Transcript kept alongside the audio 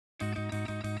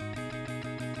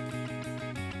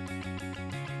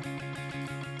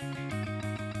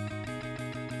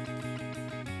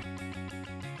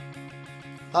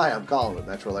Hi, I'm Colin with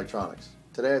Metra Electronics.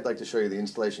 Today I'd like to show you the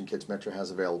installation kits Metra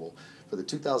has available for the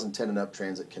 2010 and up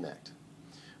Transit Connect.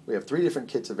 We have 3 different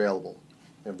kits available.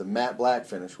 We have the matte black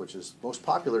finish, which is most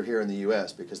popular here in the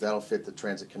US because that'll fit the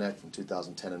Transit Connect from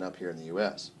 2010 and up here in the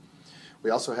US.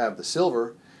 We also have the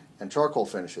silver and charcoal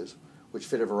finishes, which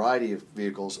fit a variety of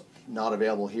vehicles not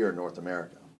available here in North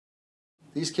America.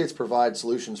 These kits provide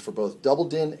solutions for both double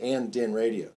DIN and DIN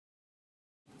radio.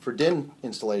 For DIN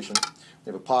installation,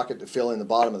 we have a pocket to fill in the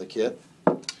bottom of the kit.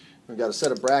 We've got a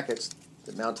set of brackets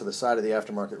that mount to the side of the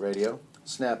aftermarket radio,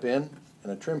 snap in,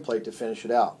 and a trim plate to finish it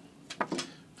out.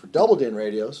 For double DIN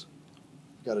radios,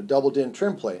 we've got a double DIN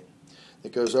trim plate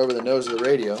that goes over the nose of the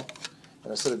radio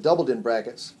and a set of double DIN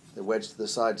brackets that wedge to the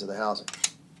sides of the housing.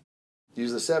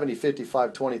 Use the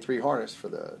 705523 harness for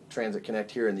the Transit Connect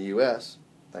here in the US.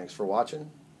 Thanks for watching.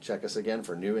 Check us again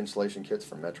for new installation kits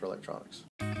from Metra Electronics.